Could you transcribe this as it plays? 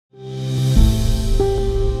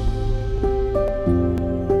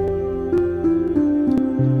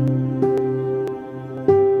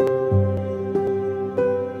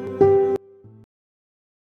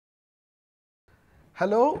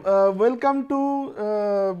Hello, welcome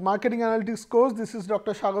to Marketing Analytics course. This is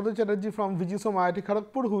Dr. Shagata Chatterjee from Vijisom IIT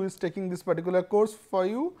Kharagpur who is taking this particular course for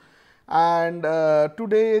you. And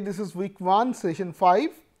today this is week 1, session 5.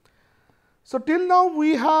 So, till now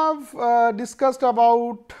we have discussed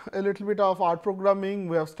about a little bit of R programming.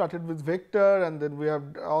 We have started with vector and then we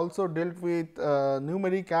have also dealt with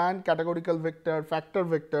numeric and categorical vector, factor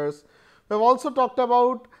vectors. We have also talked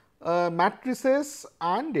about matrices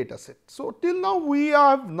and data set. So, till now we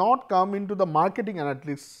have not come into the marketing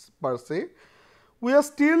analytics per se. We are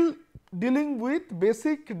still dealing with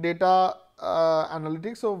basic data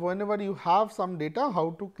analytics. So, whenever you have some data,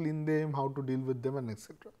 how to clean them, how to deal with them and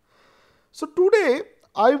etc. So, today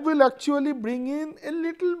I will actually bring in a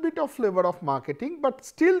little bit of flavor of marketing, but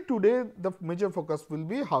still today the major focus will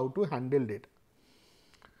be how to handle data.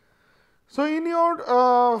 So, in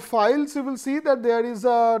your files you will see that there is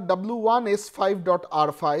a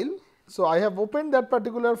w1s5.r file. So, I have opened that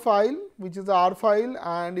particular file which is the R file,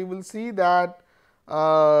 and you will see that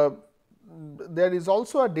there is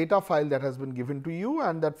also a data file that has been given to you,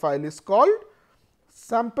 and that file is called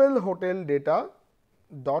sample hotel data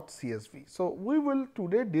 .csv. So, we will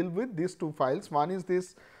today deal with these two files. One is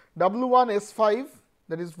this w1s5,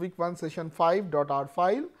 that is week 1 session 5.r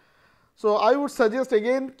file. So, I would suggest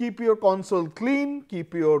again keep your console clean,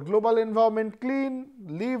 keep your global environment clean,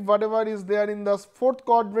 leave whatever is there in the 4th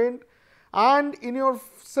quadrant, and in your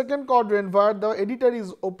 2nd quadrant where the editor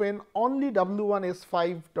is open, only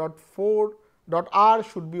w1s5.4.r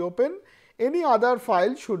should be open. Any other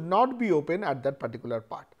file should not be open at that particular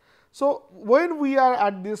part. So, when we are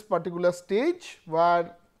at this particular stage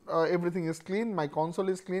where everything is clean, my console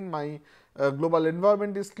is clean, my global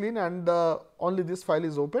environment is clean, and only this file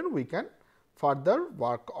is open, we can further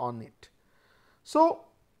work on it. So,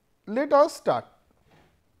 let us start.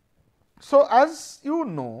 So, as you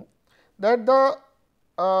know that the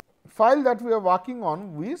file that we are working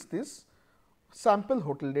on is this sample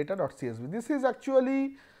hotel data.csv. This is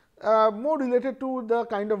actually more related to the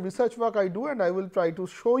kind of research work I do, and I will try to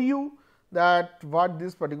show you that what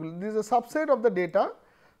this particular, this is a subset of the data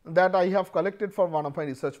that I have collected for one of my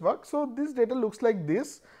research work. So, this data looks like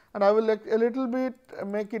this, and I will like a little bit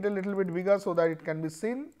make it a little bit bigger so that it can be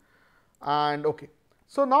seen. And okay.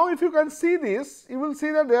 So, now if you can see this, you will see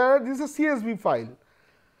that this is a CSV file,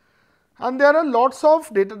 and there are lots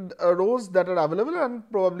of data rows that are available, and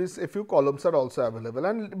probably a few columns are also available.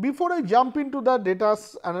 And before I jump into the data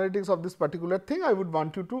analytics of this particular thing, I would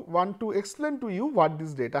want to explain to you what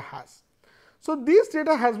this data has. So, this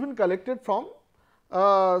data has been collected from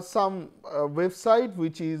some website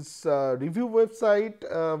which is review website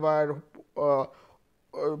where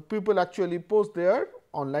people actually post their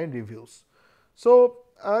online reviews. So,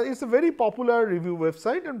 it is a very popular review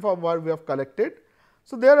website, and from where we have collected.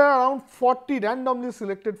 So, there are around 40 randomly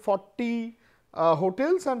selected 40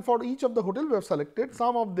 hotels, and for each of the hotel we have selected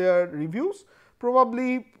some of their reviews,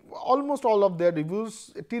 probably almost all of their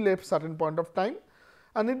reviews till a certain point of time,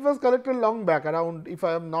 and it was collected long back, around, if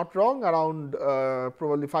I am not wrong, around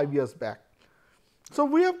probably 5 years back. So,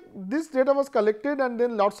 we have this data was collected, and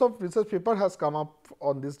then lots of research paper has come up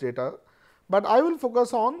on this data, but I will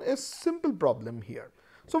focus on a simple problem here.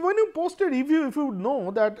 So, when you post a review, if you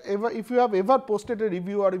know that if you have ever posted a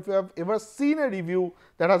review, or if you have ever seen a review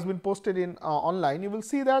that has been posted in online, you will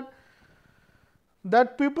see that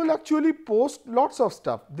people actually post lots of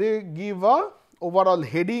stuff. They give a overall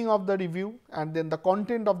heading of the review and then the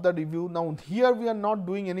content of the review. Now, here we are not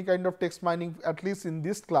doing any kind of text mining, at least in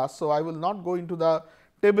this class. So, I will not go into the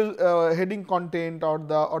table heading content or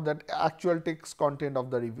that actual text content of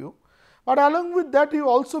the review. But along with that, you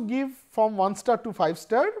also give from 1 star to 5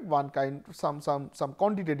 star one kind some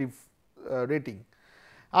quantitative rating,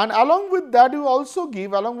 and along with that you also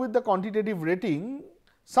give, along with the quantitative rating,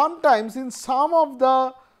 sometimes in some of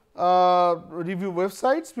the review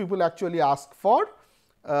websites people actually ask for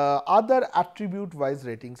other attribute wise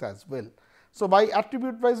ratings as well. So, by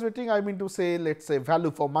attribute wise rating I mean to say, let us say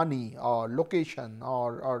value for money, or location,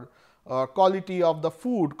 or quality of the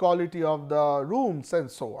food, quality of the rooms,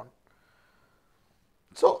 and so on.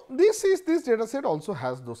 So, this data set also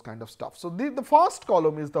has those kind of stuff. So, the first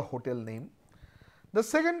column is the hotel name, the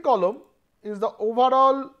second column is the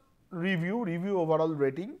overall review overall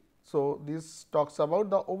rating. So, this talks about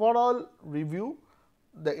the overall review,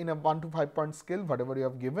 in a 1 to 5 point scale, whatever you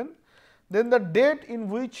have given. Then the date in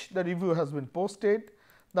which the review has been posted,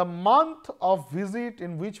 the month of visit,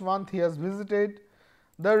 in which month he has visited,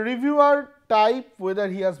 the reviewer type, whether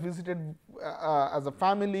he has visited as a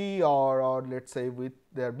family, or let us say with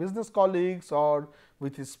their business colleagues, or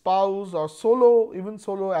with his spouse, or solo, even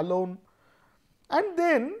solo alone. And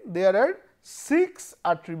then there are 6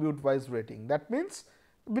 attribute wise rating. That means,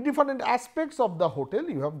 with different aspects of the hotel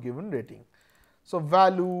you have given rating. So,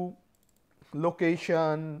 value,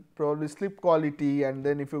 location, probably sleep quality, and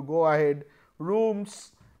then if you go ahead,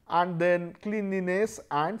 rooms, and then cleanliness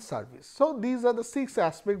and service. So, these are the 6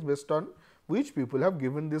 aspects based on which people have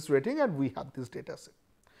given this rating, and we have this data set.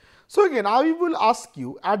 So, again I will ask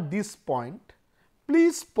you at this point,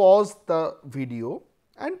 please pause the video,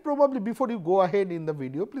 and probably before you go ahead in the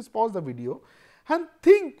video, please pause the video and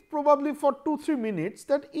think probably for 2-3 minutes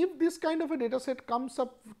that if this kind of a data set comes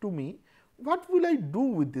up to me, what will I do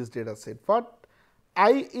with this data set? What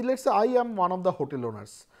let us say I am one of the hotel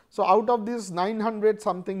owners. So, out of these 900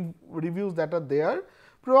 something reviews that are there,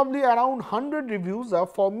 probably around 100 reviews are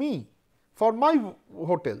for me, for my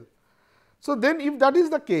hotel. So, then if that is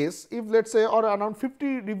the case, if let us say or around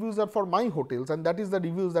 50 reviews are for my hotels and that is the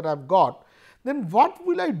reviews that I have got, then what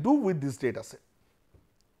will I do with this data set?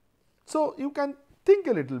 So, you can think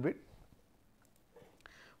a little bit.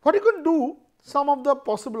 What you can do, some of the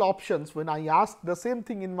possible options when I asked the same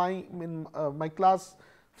thing in my class,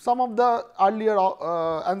 some of the earlier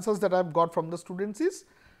answers that I have got from the students is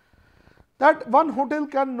that one hotel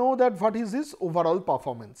can know that what is his overall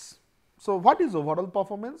performance. So, what is overall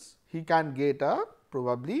performance? He can get a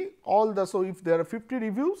probably all the, so if there are 50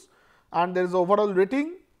 reviews and there is overall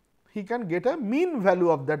rating, he can get a mean value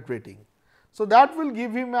of that rating. So, that will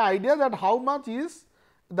give him an idea that how much is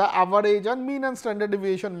the average, and mean and standard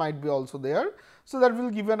deviation might be also there. So, that will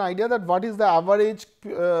give an idea that what is the average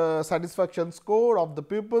satisfaction score of the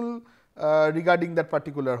people regarding that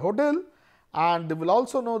particular hotel, and they will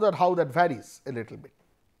also know that how that varies a little bit.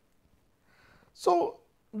 So,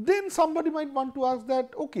 then somebody might want to ask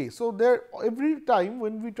that, okay, so there every time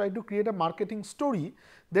when we try to create a marketing story,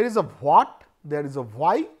 there is a what, there is a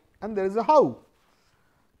why, and there is a how.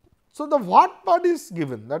 So, the what part is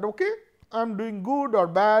given that okay, I am doing good or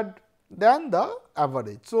bad than the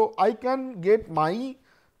average. So, I can get my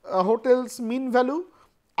hotel's mean value,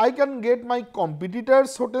 I can get my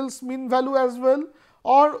competitors' hotel's mean value as well,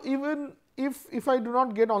 or even if I do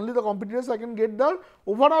not get only the competitors, I can get the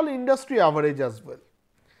overall industry average as well.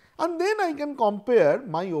 And then I can compare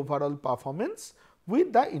my overall performance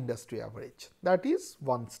with the industry average. That is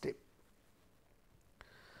one step,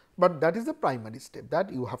 but that is the primary step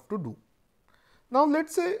that you have to do. Now, let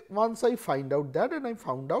us say once I find out that, and I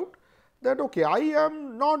found out that okay, I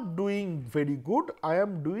am not doing very good, I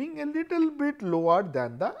am doing a little bit lower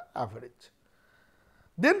than the average.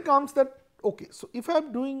 Then comes that okay, so if I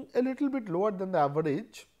am doing a little bit lower than the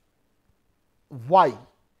average, why?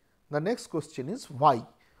 The next question is why?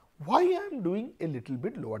 Why I am doing a little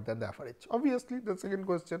bit lower than the average? Obviously, the second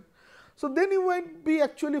question. So, then you might be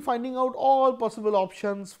actually finding out all possible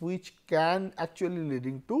options which can actually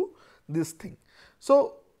leading to this thing.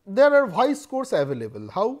 So, there are why scores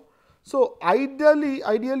available. How? So,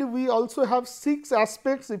 ideally we also have 6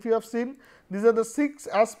 aspects. If you have seen, these are the 6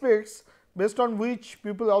 aspects based on which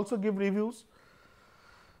people also give reviews.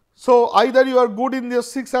 So, either you are good in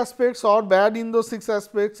those 6 aspects or bad in those 6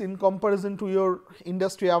 aspects in comparison to your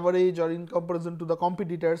industry average or in comparison to the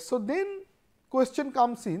competitors. So, then question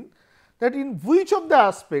comes in that in which of the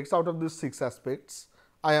aspects out of these 6 aspects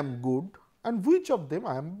I am good and which of them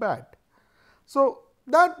I am bad. So,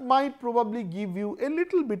 that might probably give you a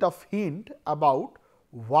little bit of hint about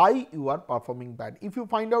why you are performing bad. If you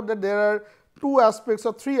find out that there are 2 aspects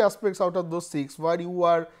or 3 aspects out of those 6 where you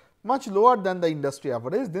are much lower than the industry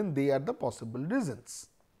average, then they are the possible reasons.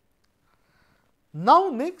 Now,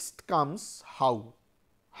 next comes how.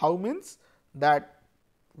 How means that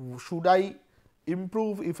should I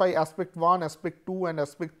improve if I aspect 1, aspect 2 and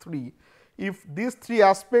aspect 3, if these 3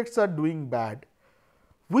 aspects are doing bad,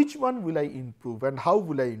 which one will I improve and how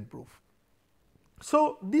will I improve?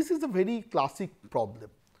 So, this is a very classic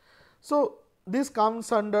problem. So, this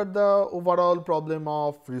comes under the overall problem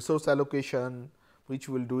of resource allocation, which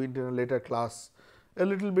we will do it in a later class, a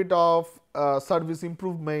little bit of service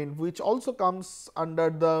improvement, which also comes under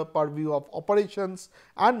the purview of operations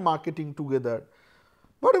and marketing together.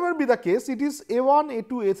 Whatever be the case, it is A1, A2,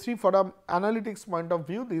 A3 for an analytics point of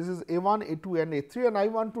view. This is A1, A2 and A3, and I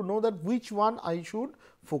want to know that which one I should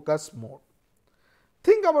focus more.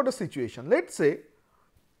 Think about a situation. Let's say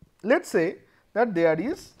that there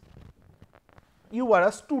is, you are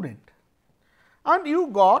a student and you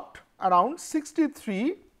got around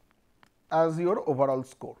 63 as your overall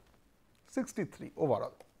score, 63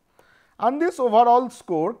 overall, and this overall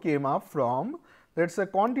score came up from, let us say,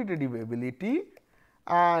 quantitative ability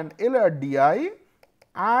and LRDI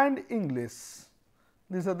and English.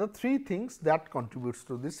 These are the 3 things that contributes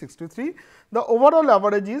to this 63. The overall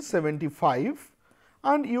average is 75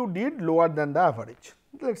 and you did lower than the average.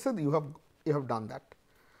 Let us say you have done that.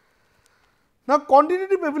 Now,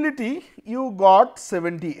 quantitative ability you got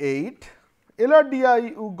 78, LRDI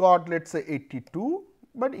you got let us say 82,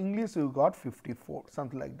 but English you got 54,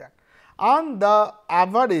 something like that. And the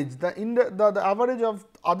average, the average of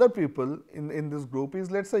other people in this group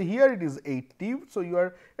is, let us say here it is 80. So, you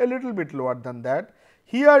are a little bit lower than that.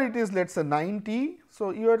 Here it is let us say 90.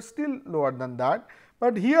 So, you are still lower than that,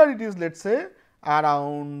 but here it is let us say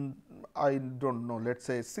around I do not know, let us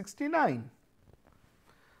say 69.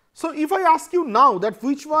 So, if I ask you now that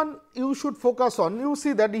which one you should focus on, you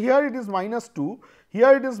see that here it is -2,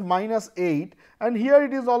 here it is -8 and here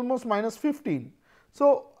it is almost -15.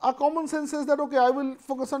 So, a common sense says that okay, I will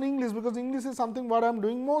focus on English, because English is something what I am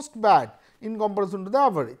doing most bad in comparison to the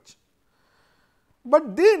average.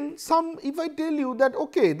 But then if I tell you that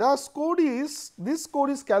okay, this score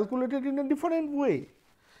is calculated in a different way.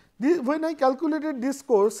 When I calculated this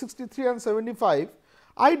score 63 and 75,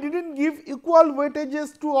 I did not give equal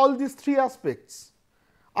weightages to all these three aspects.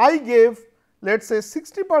 I gave let us say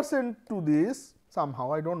 60% to this,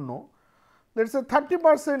 somehow I do not know, let us say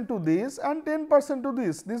 30% to this and 10% to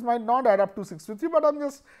this. This might not add up to 63, but I am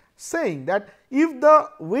just saying that if the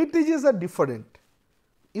weightages are different,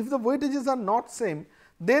 if the weightages are not same,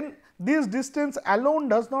 then this distance alone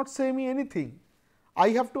does not say me anything. I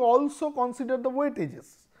have to also consider the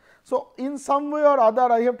weightages. So, in some way or other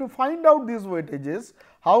I have to find out these weightages,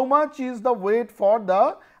 how much is the weight for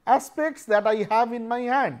the aspects that I have in my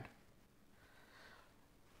hand.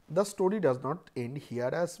 The story does not end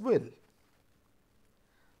here as well.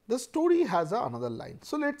 The story has another line.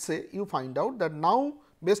 So, let us say you find out that now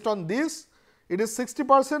based on this it is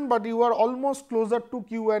 60%, but you are almost closer to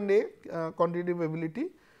Q and A quantitative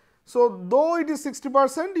ability. So, though it is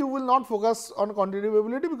 60%, you will not focus on quantitative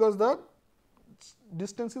ability because the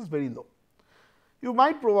distance is very low. You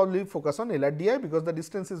might probably focus on LRDI because the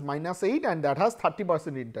distance is -8 and that has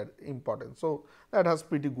 30% importance. So, that has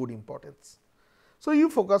pretty good importance. So, you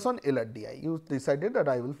focus on LRDI, you decided that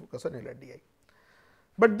I will focus on LRDI.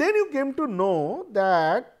 But then you came to know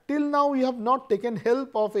that till now you have not taken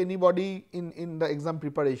help of anybody in the exam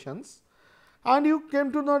preparations, and you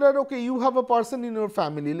came to know that okay, you have a person in your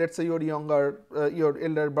family, let us say your your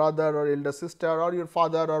elder brother or elder sister or your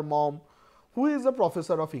father or mom, who is a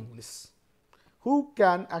professor of English, who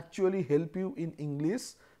can actually help you in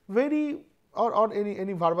English or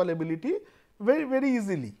any verbal ability very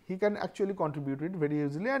easily. He can actually contribute it very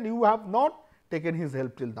easily, and you have not taken his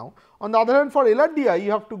help till now. On the other hand, for LRDI,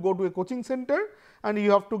 you have to go to a coaching center and you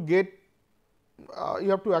have to get you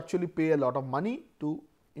have to actually pay a lot of money to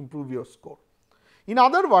improve your score. In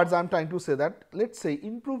other words, I am trying to say that let us say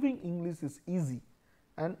improving English is easy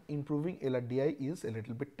and improving LRDI is a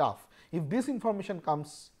little bit tough. If this information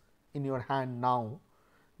comes in your hand now,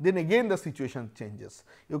 then again the situation changes.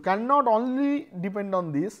 You cannot only depend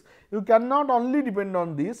on this, you cannot only depend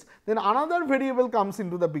on this, then another variable comes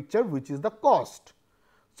into the picture, which is the cost.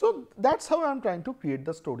 So, that is how I am trying to create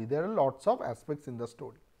the story. There are lots of aspects in the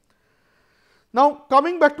story. Now,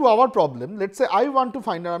 coming back to our problem, let us say I want to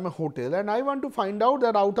find out, I am a hotel and I want to find out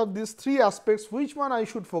that out of these three aspects, which one I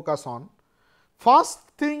should focus on. First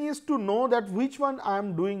thing is to know that which one I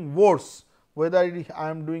am doing worse, whether I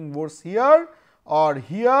am doing worse here or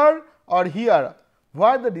here or here,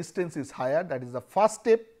 where the distance is higher, that is the first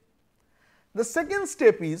step. The second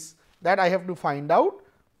step is that I have to find out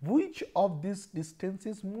which of this distance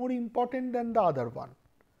is more important than the other one,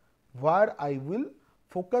 where I will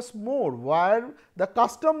focus more, where the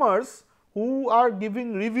customers who are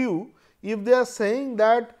giving review, if they are saying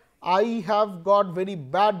that I have got very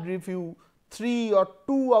bad review 3 or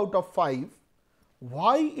 2 out of 5,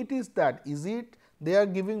 why it is that? Is it they are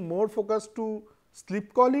giving more focus to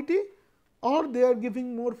sleep quality or they are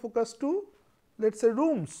giving more focus to let us say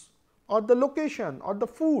rooms or the location or the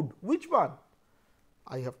food, which one?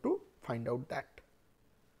 I have to find out that.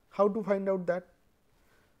 How to find out that?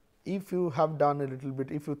 If you have done a little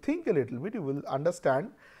bit, if you think a little bit, you will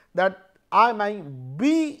understand that my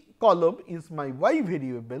B column is my y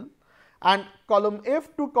variable and column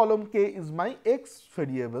F to column K is my x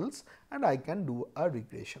variables, and I can do a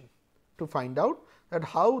regression to find out that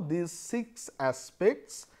how these 6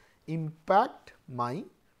 aspects impact my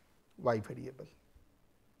y variable.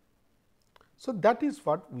 So, that is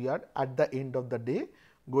what we are at the end of the day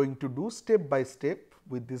going to do step by step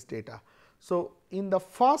with this data. So, in the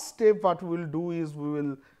first step what we will do is we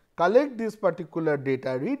will collect this particular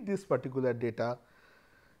data, read this particular data,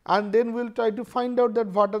 and then we will try to find out that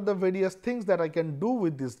what are the various things that I can do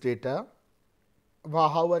with this data,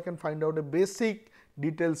 how I can find out a basic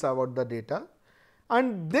details about the data,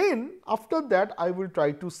 and then after that I will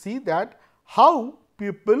try to see that how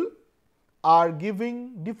people are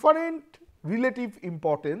giving different relative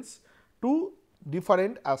importance to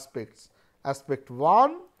different aspects, aspect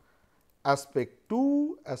 1, aspect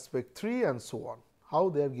 2, aspect 3 and so on, how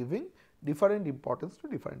they are giving different importance to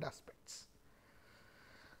different aspects.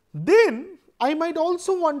 Then I might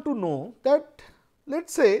also want to know that, let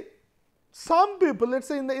us say, some people, let us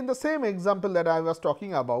say in the same example that I was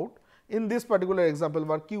talking about, in this particular example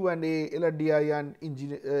where Q&A, LRDI and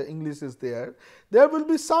English is there, there will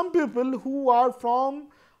be some people who are from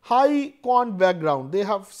high quant background. They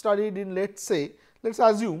have studied in, let us say, let us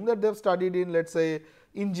assume that they have studied in, let us say,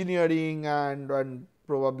 engineering and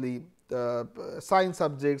probably science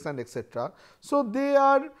subjects and etc. So, they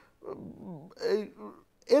are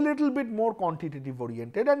a little bit more quantitative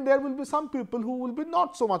oriented, and there will be some people who will be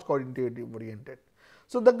not so much quantitative oriented.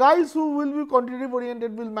 So, the guys who will be quantitative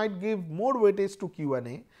oriented will might give more weightage to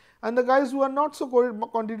Q&A, and the guys who are not so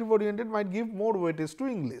quantitative oriented might give more weightage to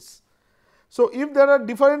English. So, if there are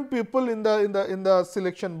different people in the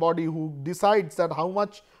selection body who decides that how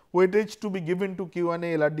much weightage to be given to Q&A,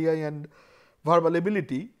 LRDI and verbal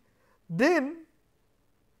ability, then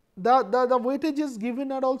the weightages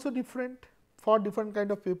given are also different for different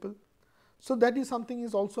kind of people. So, that is something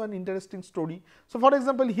is also an interesting story. So, for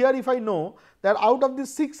example, here if I know that out of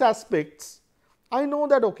these 6 aspects, I know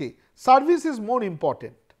that okay, service is more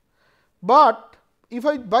important, but if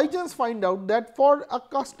I by chance find out that for a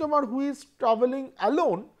customer who is traveling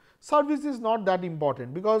alone, service is not that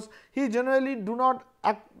important, because he generally do not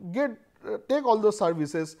take all those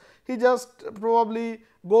services. He just probably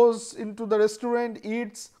goes into the restaurant,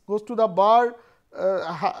 eats, goes to the bar,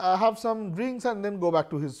 have some drinks and then go back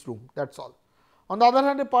to his room, that is all. On the other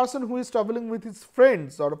hand, a person who is traveling with his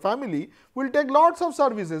friends or a family will take lots of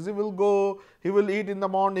services. He will go, he will eat in the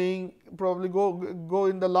morning, probably go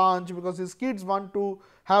in the lunch, because his kids want to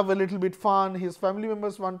have a little bit fun, his family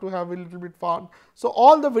members want to have a little bit fun. So,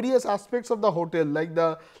 all the various aspects of the hotel, like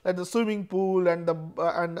the swimming pool and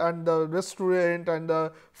the restaurant and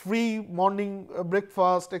the free morning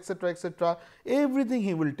breakfast, etc., everything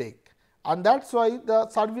he will take, and that is why the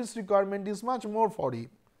service requirement is much more for him.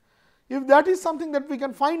 If that is something that we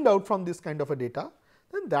can find out from this kind of a data,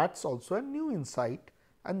 then that is also a new insight,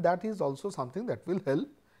 and that is also something that will help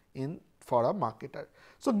in for a marketer.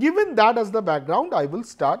 So, given that as the background, I will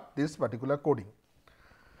start this particular coding.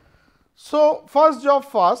 So, first job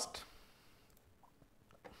first.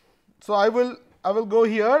 So, I will go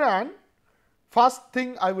here, and first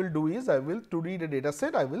thing I will do is to read a data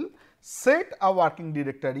set, I will set a working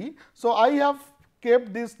directory. So, I have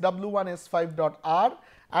kept this w1s5.r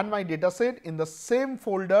and my data set in the same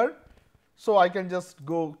folder. So, I can just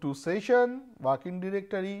go to session, working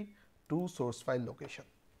directory, to source file location.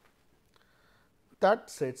 That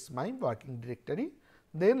sets my working directory.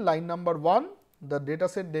 Then line number 1, the data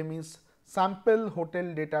set name is sample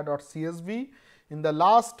hotel data.csv. In the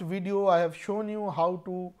last video, I have shown you how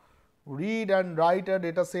to read and write a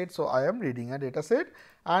data set. So, I am reading a data set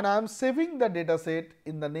and I am saving the data set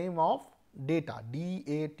in the name of data,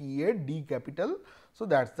 D-A-T-A, D capital. So,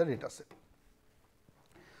 that is the data set.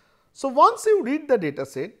 So, once you read the data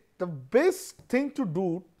set, the best thing to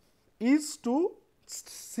do is to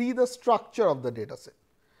see the structure of the data set.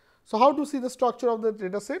 So, how to see the structure of the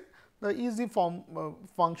data set? The easy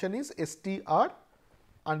function is str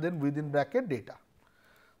and then within bracket data.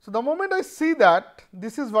 So, the moment I see that,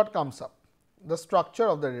 this is what comes up, the structure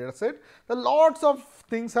of the data set. The lots of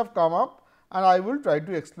things have come up and I will try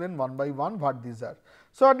to explain one by one what these are.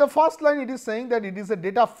 So, at the first line it is saying that it is a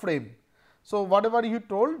data frame. So, whatever you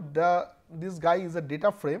told, this guy is a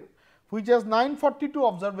data frame which has 942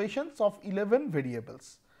 observations of 11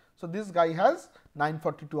 variables. So, this guy has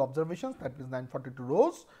 942 observations, that means 942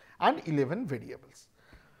 rows and 11 variables.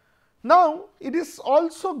 Now, it is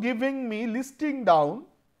also giving me listing down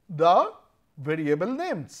the variable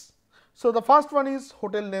names. So, the first one is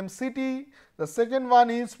hotel name city, the second one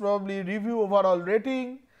is probably review overall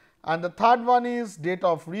rating, and the third one is date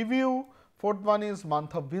of review, fourth one is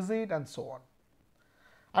month of visit and so on.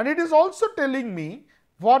 And it is also telling me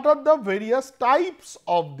what are the various types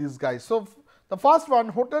of these guys. So, the first one,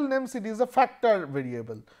 hotel name city, is a factor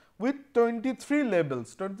variable with 23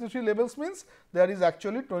 labels. 23 labels means there is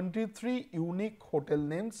actually 23 unique hotel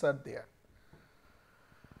names are there.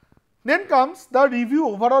 Then comes the review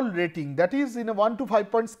overall rating, that is in a 1 to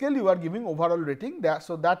 5 point scale you are giving overall rating.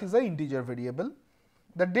 So, that is an integer variable.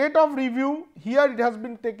 The date of review, here it has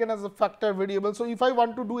been taken as a factor variable. So, if I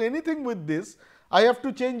want to do anything with this, I have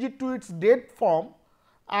to change it to its date form,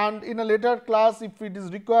 and in a later class if it is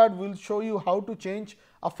required we will show you how to change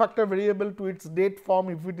a factor variable to its date form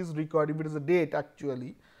if it is required, if it is a date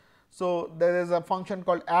actually. So, there is a function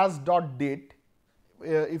called as.date.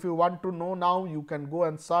 If you want to know now, you can go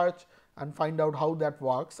and search and find out how that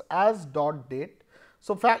works, as.date.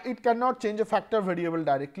 So, it cannot change a factor variable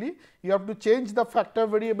directly, you have to change the factor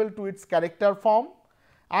variable to its character form,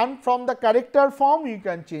 and from the character form you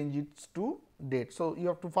can change it to date. So, you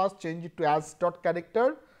have to first change it to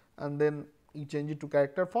as.character and then you change it to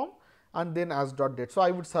character form and then as.date. So,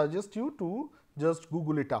 I would suggest you to just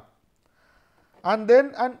Google it up, and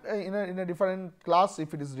then in a different class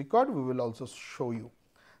if it is required we will also show you.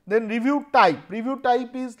 Then review type. Review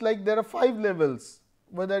type is like there are 5 levels,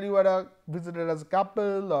 whether you are visited as a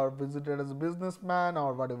couple or visited as a businessman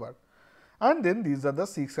or whatever, and then these are the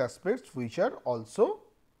 6 aspects which are also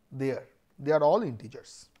there, they are all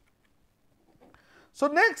integers. So,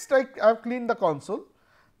 next I have cleaned the console.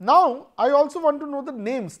 Now, I also want to know the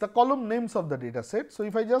names, the column names of the data set. So,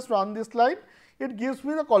 if I just run this line, it gives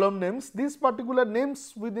me the column names. These particular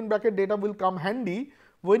names within bracket data will come handy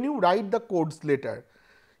when you write the codes later.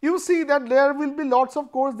 You see that there will be lots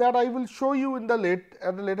of codes that I will show you in the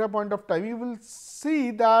at a later point of time. You will see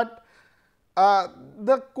that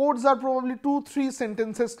the codes are probably 2-3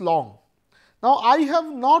 sentences long. Now, I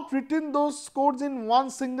have not written those codes in one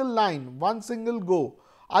single line, one single go.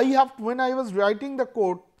 I have, when I was writing the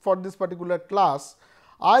code for this particular class,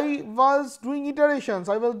 I was doing iterations,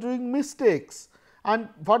 I was doing mistakes, and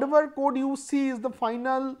whatever code you see is the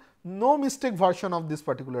final no mistake version of this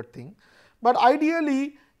particular thing. But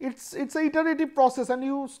ideally, it's an iterative process and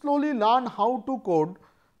you slowly learn how to code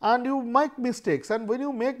and you make mistakes, and when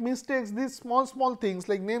you make mistakes, these small things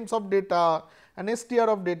like names of data and str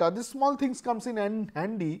of data, these small things comes in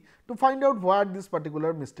handy to find out where this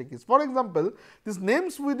particular mistake is. For example, these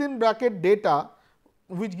names within bracket data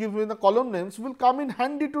which give me the column names will come in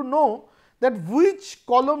handy to know that which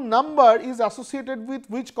column number is associated with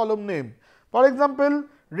which column name. For example,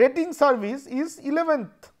 rating service is 11th.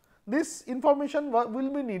 This information will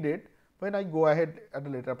be needed when I go ahead at a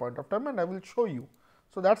later point of time and I will show you.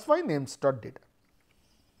 So, that is why names.data.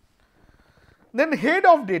 Then head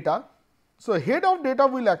of data. So, head of data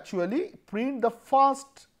will actually print the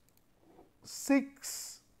first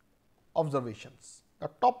 6 observations, the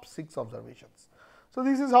top 6 observations. So,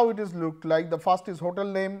 this is how it is looked like. The first is hotel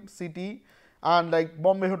name, city, and like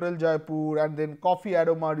Bombay Hotel Jaipur, and then Coffee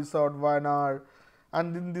Aroma Resort Wayanar,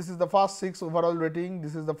 and then this is the first 6 overall rating,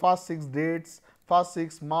 this is the first 6 dates, first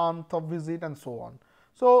 6 month of visit, and so on.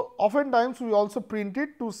 So, oftentimes we also print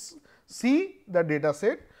it to see the data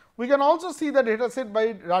set. We can also see the data set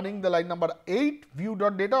by running the line number 8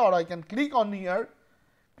 view.data, or I can click on here,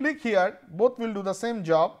 click here, both will do the same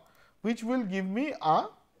job, which will give me a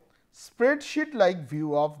spreadsheet like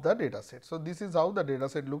view of the data set. So, this is how the data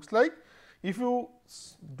set looks like. If you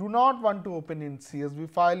do not want to open in CSV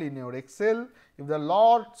file in your Excel, if there are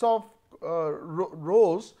lots of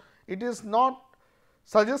rows, it is not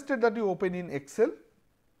suggested that you open in Excel.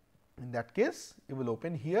 In that case, you will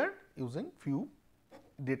open here using view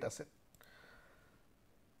data set.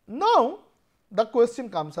 Now, the question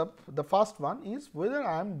comes up, the first one is whether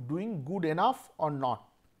I am doing good enough or not.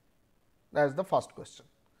 That is the first question.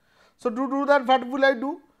 So, to do that, what will I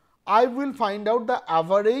do? I will find out the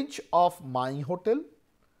average of my hotel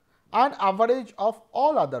and average of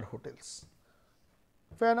all other hotels.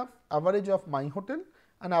 Fair enough, average of my hotel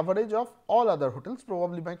and average of all other hotels,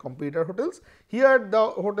 probably my competitor hotels. Here the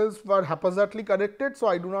hotels were haphazardly corrected, so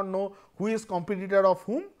I do not know who is competitor of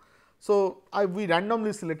whom. So, we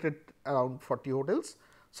randomly selected around 40 hotels.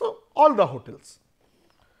 So, all the hotels.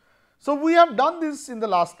 So, we have done this in the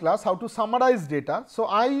last class, how to summarize data. So,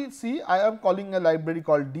 I am calling a library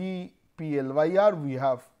called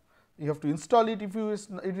dplyr. You have to install it if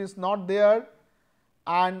it is not there,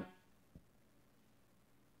 and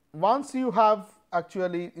once you have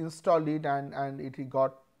actually installed it and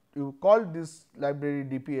you called this library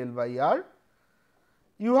dplyr,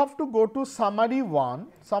 you have to go to summary 1.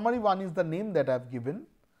 Summary 1 is the name that I have given.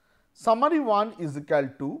 Summary 1 is equal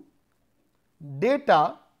to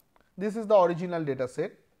data. This is the original data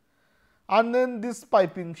set, and then this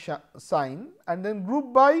piping sign, and then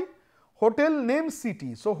group by hotel name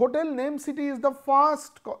city. So, hotel name city is the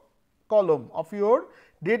first column of your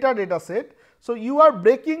data set. So, you are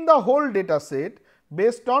breaking the whole data set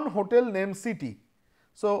based on hotel name city.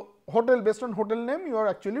 So, hotel based on hotel name, you are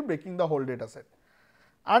actually breaking the whole data set,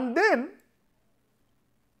 and then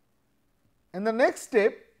in the next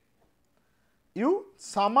step you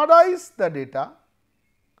summarize the data.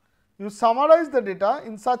 You summarize the data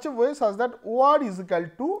in such a way such that OR is equal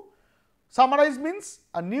to, summarize means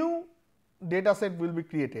a new data set will be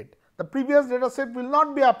created. The previous data set will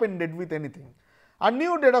not be appended with anything. A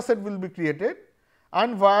new data set will be created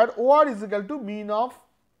and where OR is equal to mean of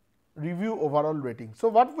review overall rating. So,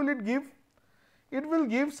 what will it give? It will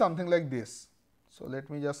give something like this. So, let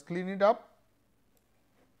me just clean it up.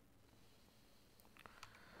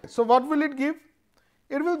 So, what will it give?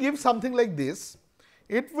 It will give something like this.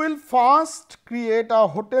 It will first create a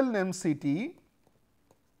hotel name city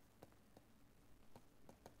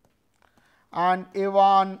and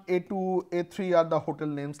A1, A2, A3 are the hotel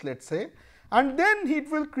names, let us say, and then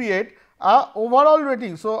it will create a overall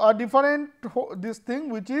rating. So, a different this thing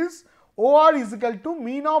which is OR is equal to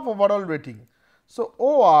mean of overall rating. So,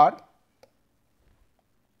 OR,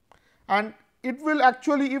 and it will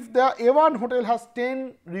actually, if the A1 hotel has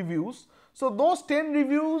 10 reviews, so those 10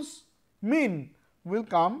 reviews mean will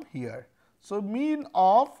come here. So, mean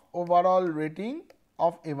of overall rating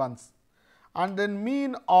of A1s and then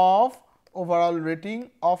mean of overall rating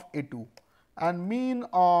of A2 and mean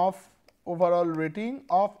of overall rating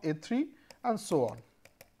of A3 and so on,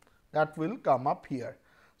 that will come up here.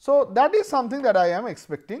 So, that is something that I am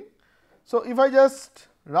expecting. So, if I just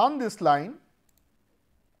run this line,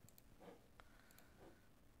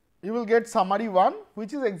 you will get summary 1,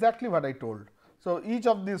 which is exactly what I told. So, each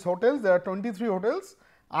of these hotels, there are 23 hotels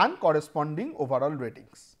and corresponding overall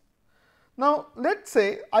ratings. Now, let us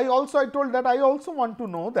say I told that I also want to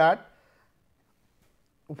know that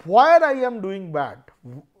where I am doing bad.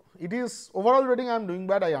 It is overall rating I am doing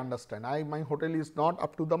bad, I understand. My hotel is not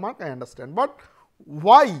up to the mark, I understand, but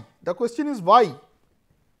why? The question is why?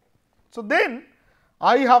 So, then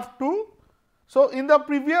I have to, so in the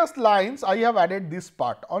previous lines I have added this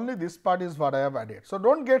part, only this part is what I have added. So,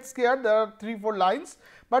 do not get scared, there are 3-4 lines,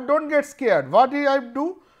 but do not get scared. What did I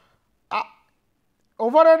do?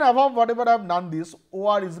 Over and above whatever I have done this,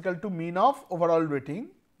 OR is equal to mean of overall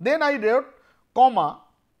rating, then I wrote comma,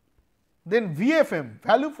 then VFM,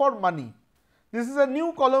 value for money. This is a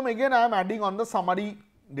new column, again I am adding on the summary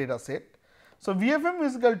data set. So, VFM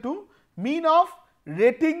is equal to mean of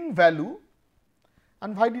rating value,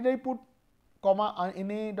 and why did I put comma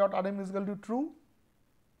na.rm is equal to true?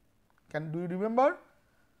 Do you remember?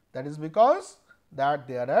 That is because that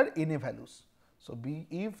there are na values. So,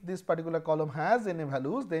 if this particular column has na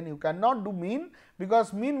values, then you cannot do mean,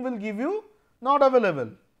 because mean will give you not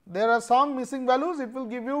available. There are some missing values, it will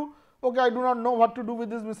give you, okay, I do not know what to do with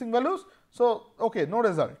these missing values. So, okay, no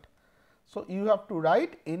result. So, you have to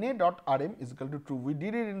write na.rm is equal to true. We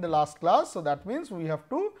did it in the last class. So, that means we have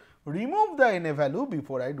to remove the na value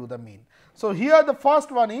before I do the mean. So, here the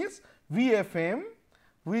first one is VFM,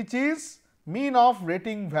 which is mean of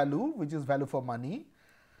rating value, which is value for money.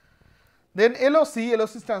 Then LOC, LOC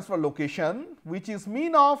stands for location, which is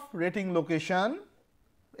mean of rating location,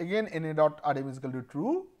 again na.rm is equal to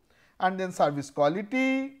true, and then service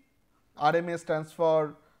quality, RMA stands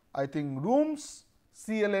for I think rooms,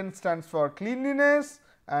 CLN stands for cleanliness,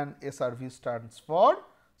 and SRV stands for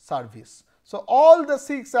service. So, all the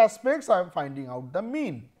 6 aspects I am finding out the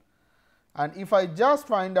mean, and if I just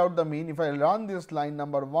find out the mean, if I run this line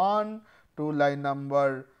number 1 to line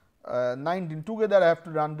number 19 together I have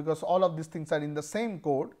to run, because all of these things are in the same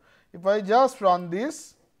code. If I just run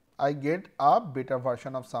this, I get a better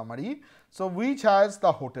version of summary. So, which has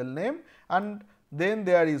the hotel name, and then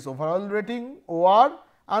there is overall rating OR,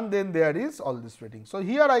 and then there is all this rating. So,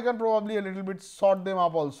 here I can probably a little bit sort them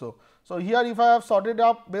up also. So, here if I have sorted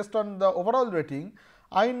up based on the overall rating,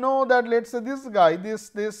 I know that let us say this guy,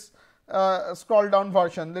 this scroll down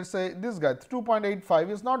version, let us say this guy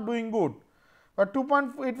 2.85 is not doing good, but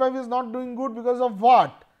 2.85 is not doing good because of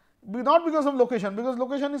what? Not because of location, because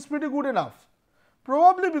location is pretty good enough,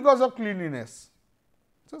 probably because of cleanliness.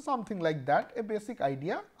 So, something like that, a basic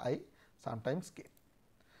idea I sometimes get.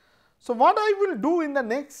 So, what I will do in the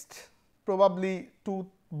next probably 2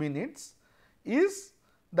 minutes is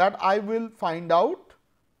that I will find out,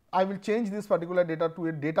 I will change this particular data to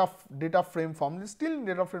a data frame form. It is still in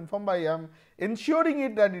data frame form, but I am ensuring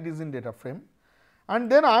it that it is in data frame, and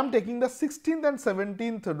then I am taking the 16th and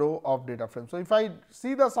 17th row of data frame. So, if I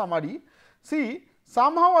see the summary, see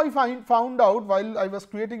somehow I found out while I was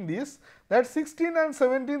creating this that 16 and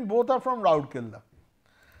 17 both are from Rourkela.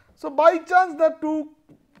 So, by chance the two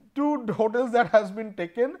hotels that has been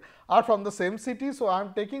taken are from the same city. So, I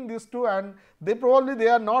am taking these 2, and they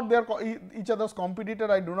are not their each other's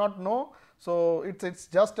competitor, I do not know. So, it is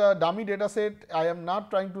just a dummy data set, I am not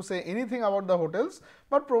trying to say anything about the hotels,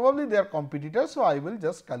 but probably they are competitors. So, I will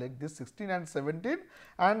just collect this 16 and 17,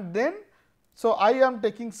 and then so I am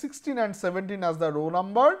taking 16 and 17 as the row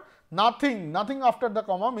number, nothing after the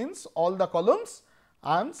comma means all the columns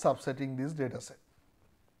I am subsetting this data set.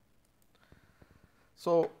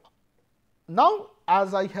 So, Now,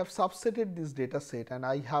 as I have subsetted this data set and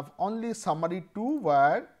I have only summary 2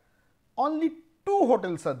 where only 2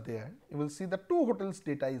 hotels are there, you will see the 2 hotels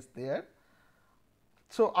data is there.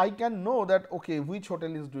 So, I can know that okay, which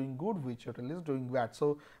hotel is doing good, which hotel is doing bad.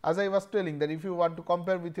 So, as I was telling that if you want to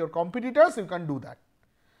compare with your competitors, you can do that.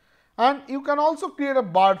 And you can also create a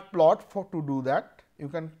bar plot for to do that. You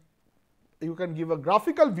can give a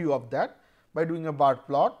graphical view of that by doing a bar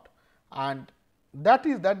plot, and that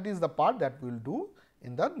is the part that we will do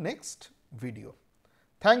in the next video.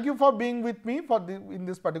 Thank you for being with me in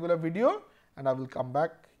this particular video, and I will come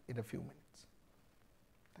back in a few minutes.